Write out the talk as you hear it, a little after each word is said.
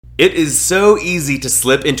It is so easy to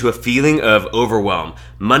slip into a feeling of overwhelm.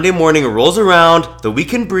 Monday morning rolls around, the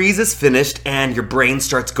weekend breeze is finished, and your brain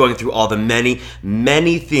starts going through all the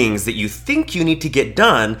many things that you think you need to get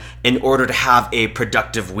done in order to have a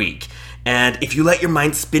productive week. And if you let your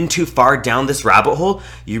mind spin too far down this rabbit hole,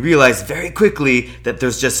 you realize very quickly that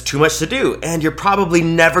there's just too much to do, and you're probably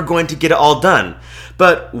never going to get it all done.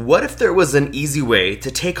 But what if there was an easy way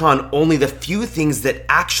to take on only the few things that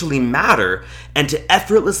actually matter and to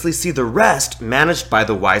effortlessly see the rest managed by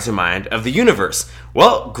the wiser mind of the universe?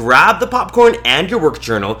 Well, grab the popcorn and your work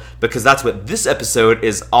journal, because that's what this episode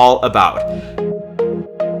is all about.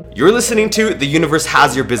 You're listening to The Universe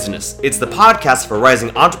Has Your Business. It's the podcast for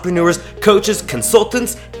rising entrepreneurs, coaches,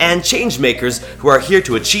 consultants, and change makers who are here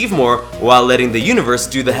to achieve more while letting the universe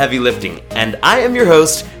do the heavy lifting. And I am your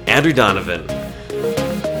host, Andrew Donovan.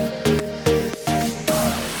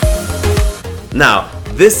 Now,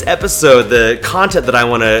 this episode, the content that I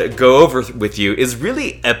want to go over with you is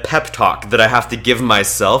really a pep talk that I have to give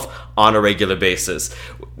myself on a regular basis.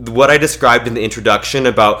 What I described in the introduction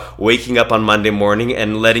about waking up on Monday morning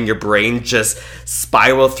and letting your brain just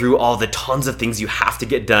spiral through all the tons of things you have to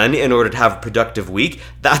get done in order to have a productive week,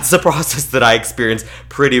 that's a process that I experience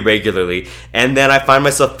pretty regularly. And then I find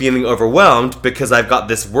myself feeling overwhelmed because I've got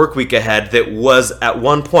this work week ahead that was at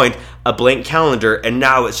one point a blank calendar, and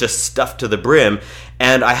now it's just stuffed to the brim.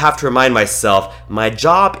 And I have to remind myself, my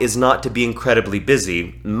job is not to be incredibly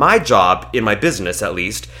busy. My job, in my business at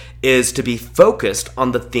least, is to be focused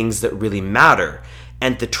on the things that really matter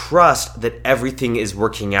and to trust that everything is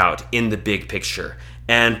working out in the big picture.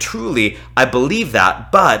 And truly, I believe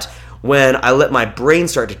that, but when I let my brain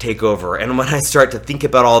start to take over and when I start to think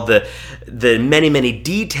about all the many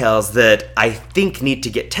details that I think need to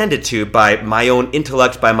get tended to by my own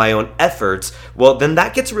intellect, by my own efforts, well, then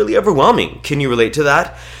that gets really overwhelming. Can you relate to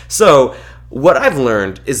that? So what I've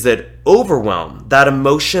learned is that overwhelm, that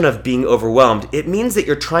emotion of being overwhelmed, it means that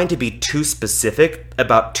you're trying to be too specific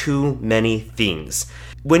about too many things.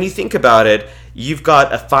 When you think about it, you've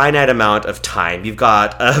got a finite amount of time. You've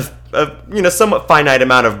got a somewhat finite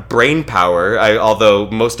amount of brain power, although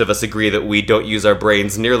most of us agree that we don't use our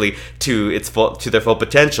brains nearly to their full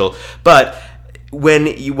potential. But when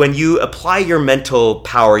you apply your mental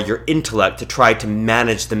power, your intellect, to try to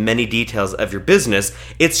manage the many details of your business,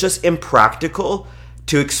 it's just impractical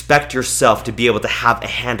to expect yourself to be able to have a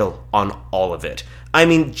handle on all of it. I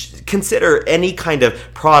mean, consider any kind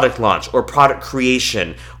of product launch or product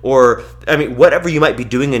creation or, whatever you might be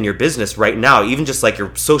doing in your business right now, even just like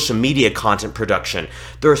your social media content production.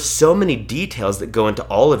 There are so many details that go into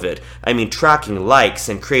all of it. Tracking likes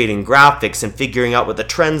and creating graphics and figuring out what the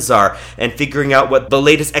trends are and figuring out what the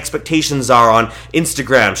latest expectations are on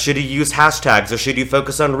Instagram. Should you use hashtags, or should you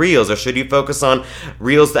focus on reels, or should you focus on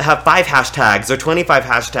reels that have 5 hashtags or 25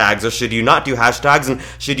 hashtags, or should you not do hashtags and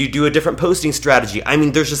should you do a different posting strategy?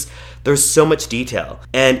 There's so much detail.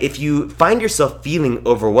 And if you find yourself feeling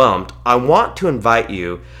overwhelmed, I want to invite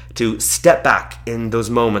you to step back in those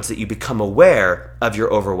moments that you become aware of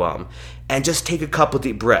your overwhelm and just take a couple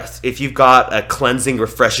deep breaths. If you've got a cleansing,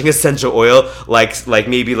 refreshing essential oil, like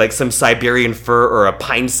maybe like some Siberian fir or a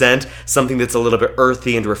pine scent, something that's a little bit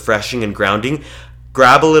earthy and refreshing and grounding,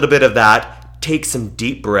 grab a little bit of that, take some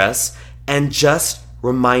deep breaths, and just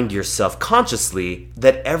remind yourself consciously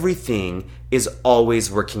that everything is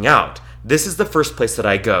always working out. This is the first place that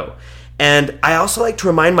I go. And I also like to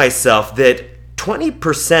remind myself that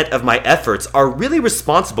 20% of my efforts are really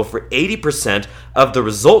responsible for 80% of the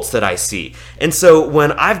results that I see. And so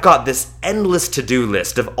when I've got this endless to-do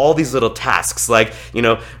list of all these little tasks, like,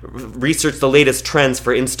 research the latest trends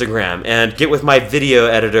for Instagram and get with my video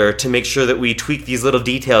editor to make sure that we tweak these little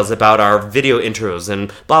details about our video intros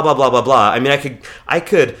and blah, blah, blah, blah, blah. I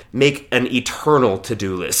could make an eternal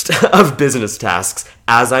to-do list of business tasks,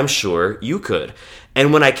 as I'm sure you could.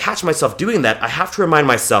 And when I catch myself doing that, I have to remind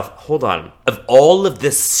myself, hold on, of all of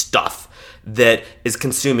this stuff that is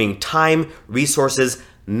consuming time, resources,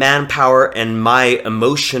 manpower, and my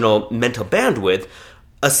emotional mental bandwidth,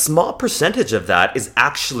 a small percentage of that is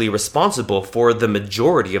actually responsible for the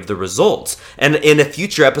majority of the results. And in a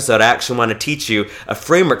future episode, I actually want to teach you a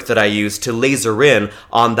framework that I use to laser in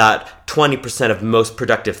on that 20% of most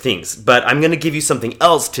productive things. But I'm going to give you something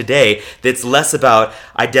else today that's less about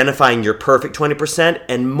identifying your perfect 20%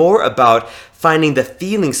 and more about finding the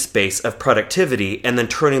feeling space of productivity and then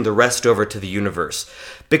turning the rest over to the universe.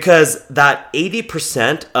 Because that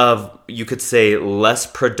 80% of, you could say, less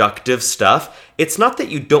productive stuff, it's not that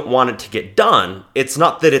you don't want it to get done. It's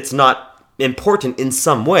not that it's not important in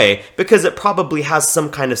some way because it probably has some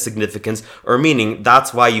kind of significance or meaning.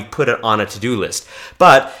 That's why you put it on a to-do list.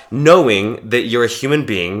 But knowing that you're a human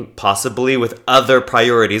being, possibly with other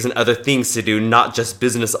priorities and other things to do, not just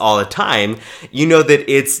business all the time, you know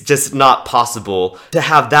that it's just not possible to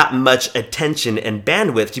have that much attention and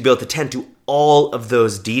bandwidth to be able to tend to all of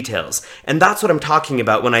those details. And that's what I'm talking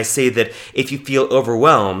about when I say that if you feel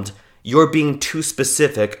overwhelmed, you're being too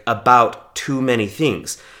specific about too many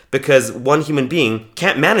things. Because one human being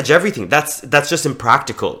can't manage everything. That's just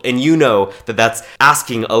impractical. And you know that that's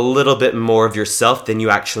asking a little bit more of yourself than you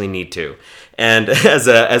actually need to. And as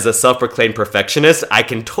a self-proclaimed perfectionist, I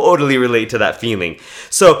can totally relate to that feeling.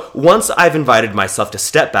 So once I've invited myself to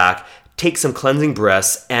step back, take some cleansing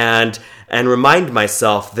breaths, and remind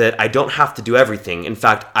myself that I don't have to do everything. In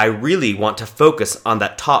fact, I really want to focus on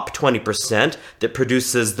that top 20% that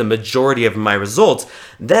produces the majority of my results.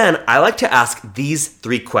 Then I like to ask these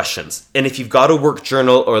 3 questions. And if you've got a work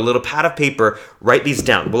journal or a little pad of paper, write these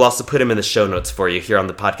down. We'll also put them in the show notes for you here on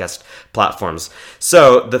the podcast platforms.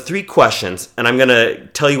 So the 3 questions, and I'm going to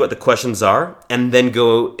tell you what the questions are and then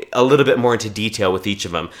go a little bit more into detail with each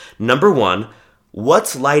of them. Number 1,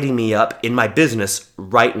 what's lighting me up in my business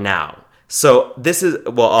right now? So this is,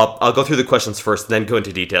 well, I'll go through the questions first, then go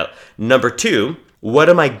into detail. Number 2, what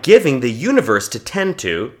am I giving the universe to tend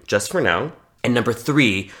to just for now? And number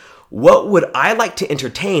 3, what would I like to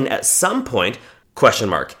entertain at some point? ?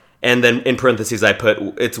 And then in parentheses, I put,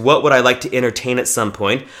 it's what would I like to entertain at some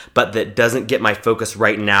point, but that doesn't get my focus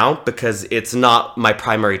right now because it's not my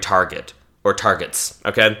primary target or targets,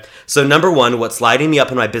 okay? So number 1, what's lighting me up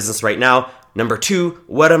in my business right now? Number 2,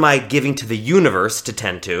 what am I giving to the universe to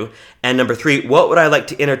tend to? And number 3, what would I like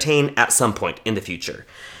to entertain at some point in the future?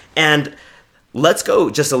 And let's go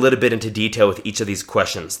just a little bit into detail with each of these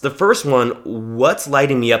questions. The first one, what's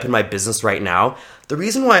lighting me up in my business right now? The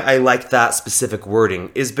reason why I like that specific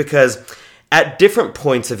wording is because at different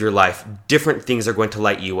points of your life, different things are going to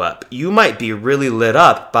light you up. You might be really lit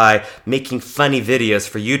up by making funny videos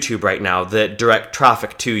for YouTube right now that direct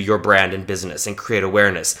traffic to your brand and business and create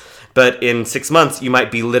awareness. But in 6 months, you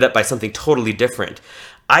might be lit up by something totally different.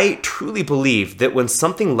 I truly believe that when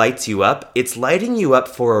something lights you up, it's lighting you up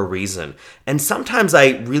for a reason. And sometimes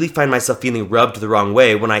I really find myself feeling rubbed the wrong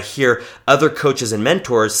way when I hear other coaches and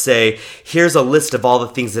mentors say, here's a list of all the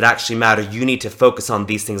things that actually matter. You need to focus on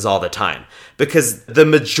these things all the time. Because the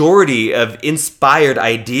majority of inspired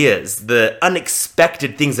ideas, the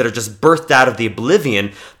unexpected things that are just birthed out of the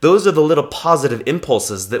oblivion, those are the little positive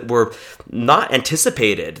impulses that were not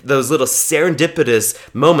anticipated. Those little serendipitous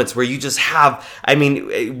moments where you just have,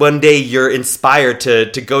 one day you're inspired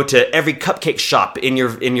to go to every cupcake shop in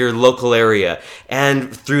your local area.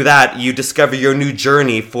 And through that, you discover your new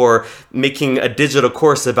journey for making a digital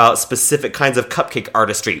course about specific kinds of cupcake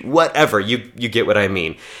artistry. Whatever, you get what I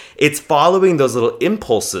mean. It's following those little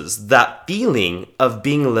impulses, that feeling of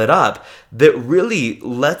being lit up, that really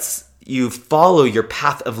lets you follow your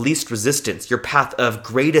path of least resistance, your path of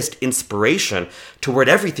greatest inspiration toward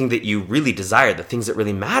everything that you really desire, the things that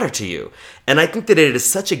really matter to you. And I think that it is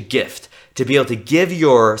such a gift to be able to give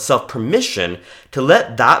yourself permission to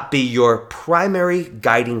let that be your primary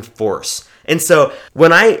guiding force. And so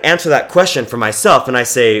when I answer that question for myself and I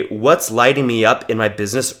say, what's lighting me up in my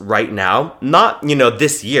business right now? Not,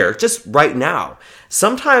 this year, just right now.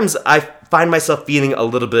 Sometimes I find myself feeling a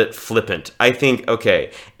little bit flippant. I think,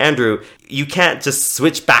 okay, Andrew, you can't just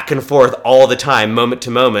switch back and forth all the time, moment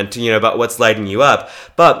to moment, about what's lighting you up.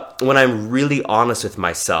 But when I'm really honest with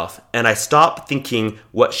myself and I stop thinking,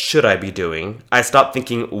 what should I be doing? I stop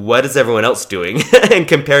thinking, what is everyone else doing? and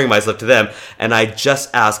comparing myself to them. And I just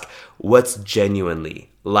ask, what's genuinely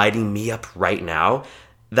lighting me up right now?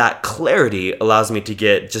 That clarity allows me to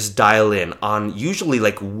just dial in on usually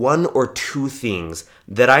like 1 or 2 things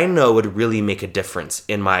that I know would really make a difference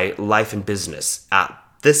in my life and business at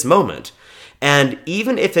this moment. And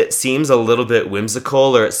even if it seems a little bit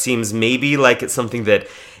whimsical, or it seems maybe like it's something that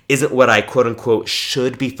isn't what I quote unquote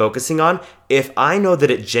should be focusing on, if I know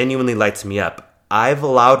that it genuinely lights me up, I've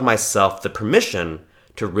allowed myself the permission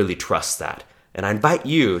to really trust that. And I invite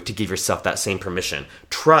you to give yourself that same permission.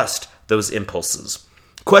 Trust those impulses.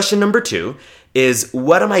 Question number 2 is,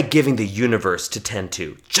 what am I giving the universe to tend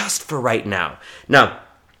to just for right now? Now,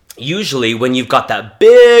 usually when you've got that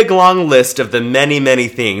big long list of the many, many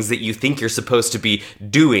things that you think you're supposed to be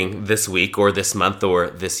doing this week or this month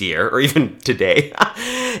or this year or even today,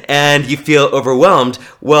 and you feel overwhelmed,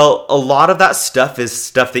 well, a lot of that stuff is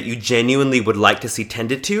stuff that you genuinely would like to see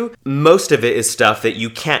tended to. Most of it is stuff that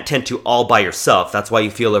you can't tend to all by yourself. That's why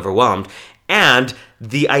you feel overwhelmed. And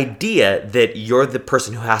the idea that you're the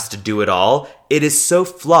person who has to do it all it is so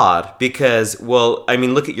flawed because, well, I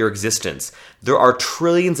mean, look at your existence. There are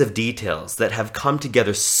trillions of details that have come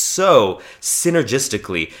together so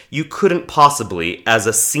synergistically, you couldn't possibly, as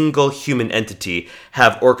a single human entity,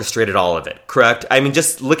 have orchestrated all of it, correct? I mean,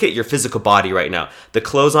 just look at your physical body right now. The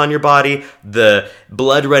clothes on your body, the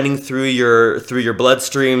blood running through your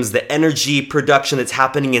bloodstreams, the energy production that's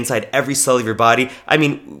happening inside every cell of your body. I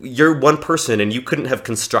mean, you're one person and you couldn't have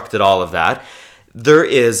constructed all of that. There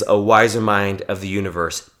is a wiser mind of the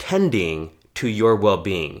universe tending to your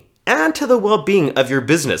well-being and to the well-being of your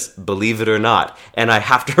business, believe it or not. And I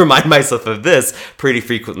have to remind myself of this pretty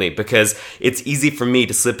frequently because it's easy for me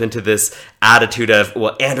to slip into this attitude of,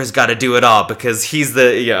 well, Andrew's got to do it all because he's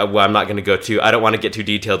I'm not going to I don't want to get too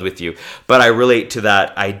detailed with you, but I relate to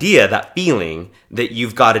that idea, that feeling that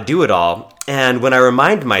you've got to do it all. And when I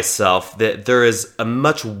remind myself that there is a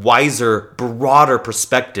much wiser, broader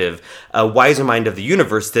perspective, a wiser mind of the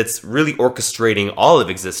universe that's really orchestrating all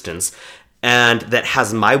of existence, and that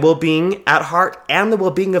has my well-being at heart and the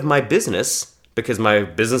well-being of my business, because my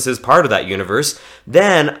business is part of that universe,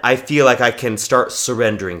 then I feel like I can start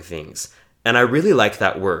surrendering things. And I really like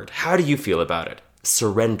that word. How do you feel about it?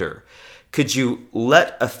 Surrender. Could you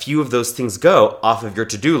let a few of those things go off of your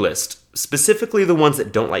to-do list? Specifically the ones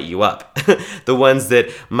that don't light you up, the ones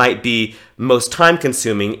that might be most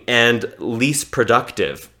time-consuming and least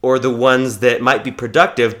productive, or the ones that might be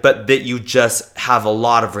productive but that you just have a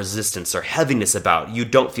lot of resistance or heaviness about. You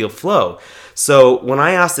don't feel flow. So when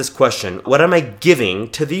I ask this question, what am I giving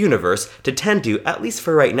to the universe to tend to, at least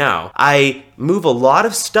for right now, I move a lot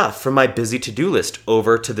of stuff from my busy to-do list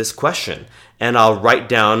over to this question, and I'll write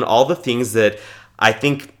down all the things that I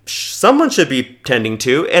think someone should be tending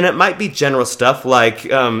to, and it might be general stuff like,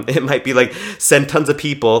 it might be like send tons of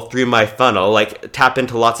people through my funnel, like tap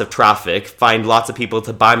into lots of traffic, find lots of people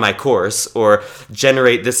to buy my course, or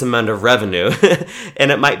generate this amount of revenue.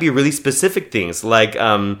 And it might be really specific things like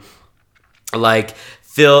find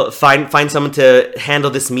someone to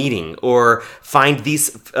handle this meeting, or find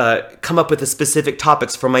these, come up with the specific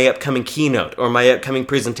topics for my upcoming keynote or my upcoming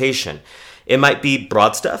presentation. It might be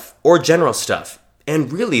broad stuff or general stuff.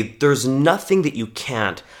 And really, there's nothing that you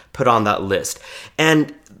can't put on that list.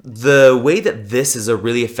 And the way that this is a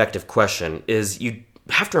really effective question is you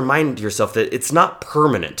have to remind yourself that it's not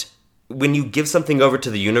permanent. When you give something over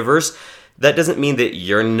to the universe, that doesn't mean that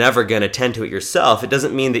you're never going to tend to it yourself. It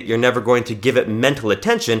doesn't mean that you're never going to give it mental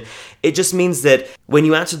attention. It just means that when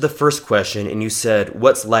you answered the first question and you said,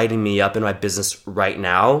 what's lighting me up in my business right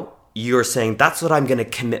now? You're saying, that's what I'm going to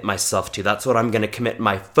commit myself to. That's what I'm going to commit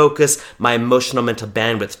my focus, my emotional mental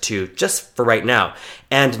bandwidth to, just for right now.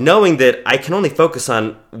 And knowing that I can only focus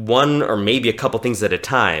on one or maybe a couple things at a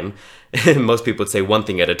time, most people would say one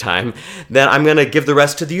thing at a time, then I'm going to give the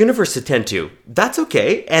rest to the universe to tend to. That's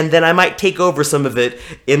okay. And then I might take over some of it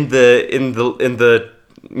in the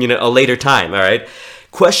a later time, all right?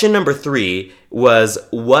 Question number 3 was,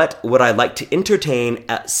 what would I like to entertain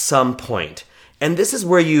at some point? And this is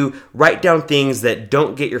where you write down things that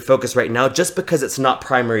don't get your focus right now just because it's not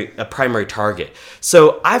a primary target.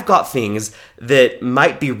 So I've got things that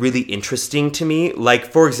might be really interesting to me. Like,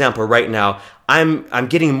 for example, right now, I'm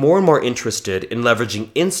getting more and more interested in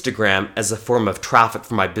leveraging Instagram as a form of traffic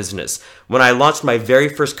for my business. When I launched my very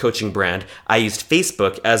first coaching brand, I used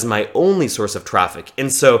Facebook as my only source of traffic. And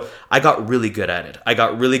so I got really good at it. I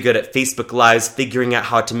got really good at Facebook Lives, figuring out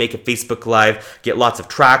how to make a Facebook Live, get lots of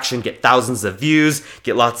traction, get thousands of views,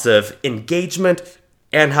 get lots of engagement,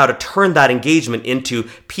 and how to turn that engagement into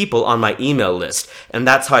people on my email list. And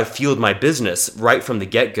that's how I fueled my business right from the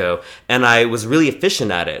get-go. And I was really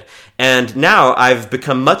efficient at it. And now I've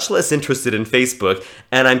become much less interested in Facebook,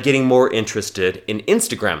 and I'm getting more interested in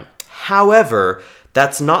Instagram. However,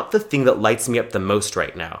 that's not the thing that lights me up the most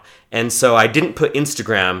right now. And so I didn't put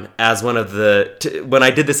Instagram as one of when I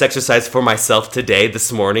did this exercise for myself today,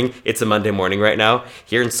 this morning, it's a Monday morning right now,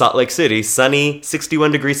 here in Salt Lake City, sunny,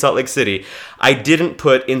 61 degree Salt Lake City, I didn't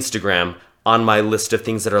put Instagram on my list of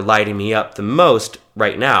things that are lighting me up the most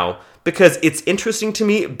right now, because it's interesting to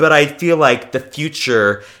me, but I feel like the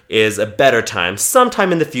future is a better time.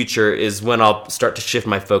 Sometime in the future is when I'll start to shift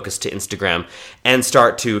my focus to Instagram and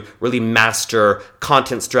start to really master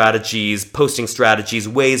content strategies, posting strategies,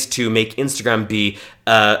 ways to make Instagram be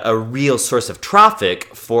a real source of traffic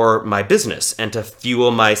for my business and to fuel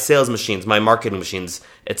my sales machines, my marketing machines,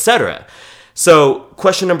 etc. So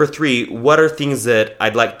question number 3, what are things that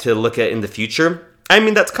I'd like to look at in the future? I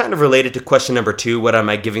mean, that's kind of related to question number 2, what am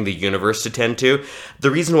I giving the universe to tend to? The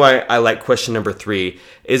reason why I like question number 3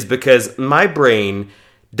 is because my brain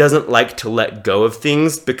doesn't like to let go of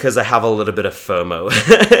things because I have a little bit of FOMO.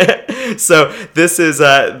 So this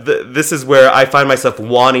is where I find myself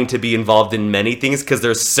wanting to be involved in many things because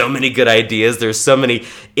there's so many good ideas. There's so many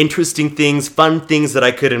interesting things, fun things that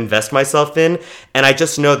I could invest myself in. And I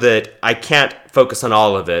just know that I can't focus on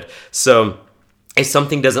all of it. So if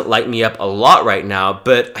something doesn't light me up a lot right now,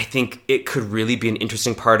 but I think it could really be an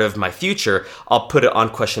interesting part of my future, I'll put it on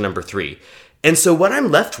question number 3. And so what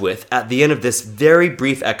I'm left with at the end of this very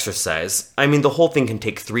brief exercise, I mean, the whole thing can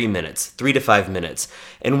take 3 minutes, 3 to 5 minutes.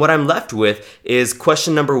 And what I'm left with is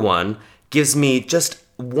question number 1 gives me just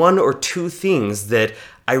 1 or 2 things that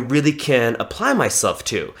I really can apply myself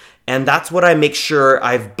to. And that's what I make sure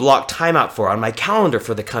I've blocked time out for on my calendar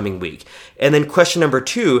for the coming week. And then question number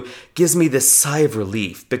 2 gives me this sigh of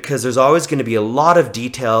relief because there's always going to be a lot of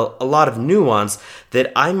detail, a lot of nuance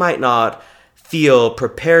that I might not feel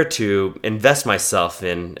prepared to invest myself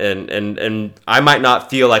in, and I might not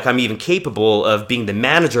feel like I'm even capable of being the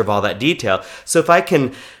manager of all that detail. So if I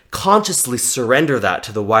can consciously surrender that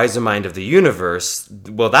to the wiser mind of the universe,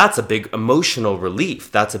 well, that's a big emotional relief.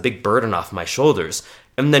 That's a big burden off my shoulders.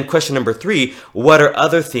 And then question number 3, what are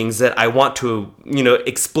other things that I want to,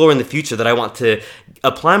 explore in the future that I want to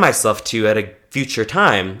apply myself to at a future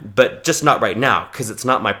time, but just not right now because it's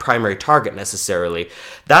not my primary target necessarily?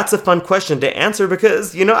 That's a fun question to answer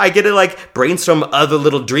because, I get to brainstorm other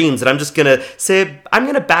little dreams and I'm just going to say, I'm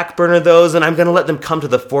going to back burner those and I'm going to let them come to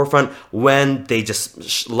the forefront when they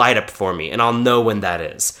just light up for me, and I'll know when that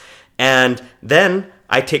is. And then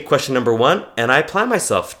I take question number 1 and I apply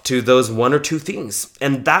myself to those 1 or 2 things.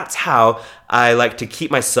 And that's how I like to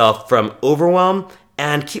keep myself from overwhelm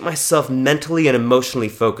and keep myself mentally and emotionally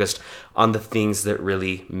focused on the things that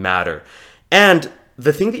really matter. And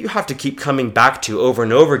the thing that you have to keep coming back to over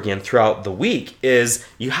and over again throughout the week is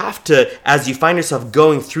you have to, as you find yourself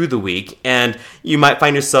going through the week, and you might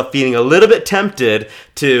find yourself feeling a little bit tempted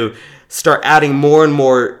to start adding more and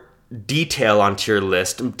more detail onto your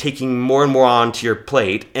list, taking more and more onto your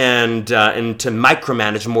plate, and to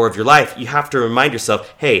micromanage more of your life, you have to remind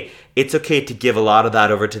yourself, hey, it's okay to give a lot of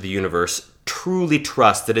that over to the universe. Truly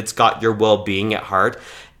trust that it's got your well-being at heart,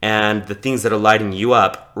 and the things that are lighting you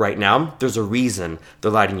up right now, there's a reason they're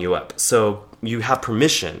lighting you up. So you have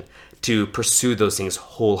permission to pursue those things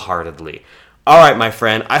wholeheartedly. All right, my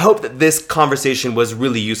friend, I hope that this conversation was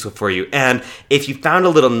really useful for you. And if you found a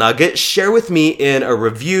little nugget, share with me in a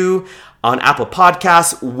review on Apple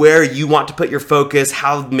Podcasts where you want to put your focus,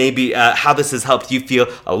 how this has helped you feel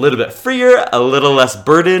a little bit freer, a little less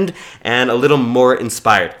burdened, and a little more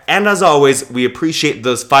inspired. And as always, we appreciate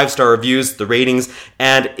those 5-star reviews, the ratings,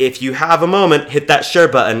 and if you have a moment, hit that share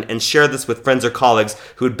button and share this with friends or colleagues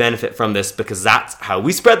who would benefit from this, because that's how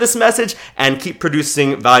we spread this message and keep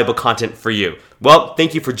producing valuable content for you. Well,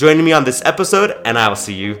 thank you for joining me on this episode, and I will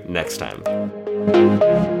see you next time.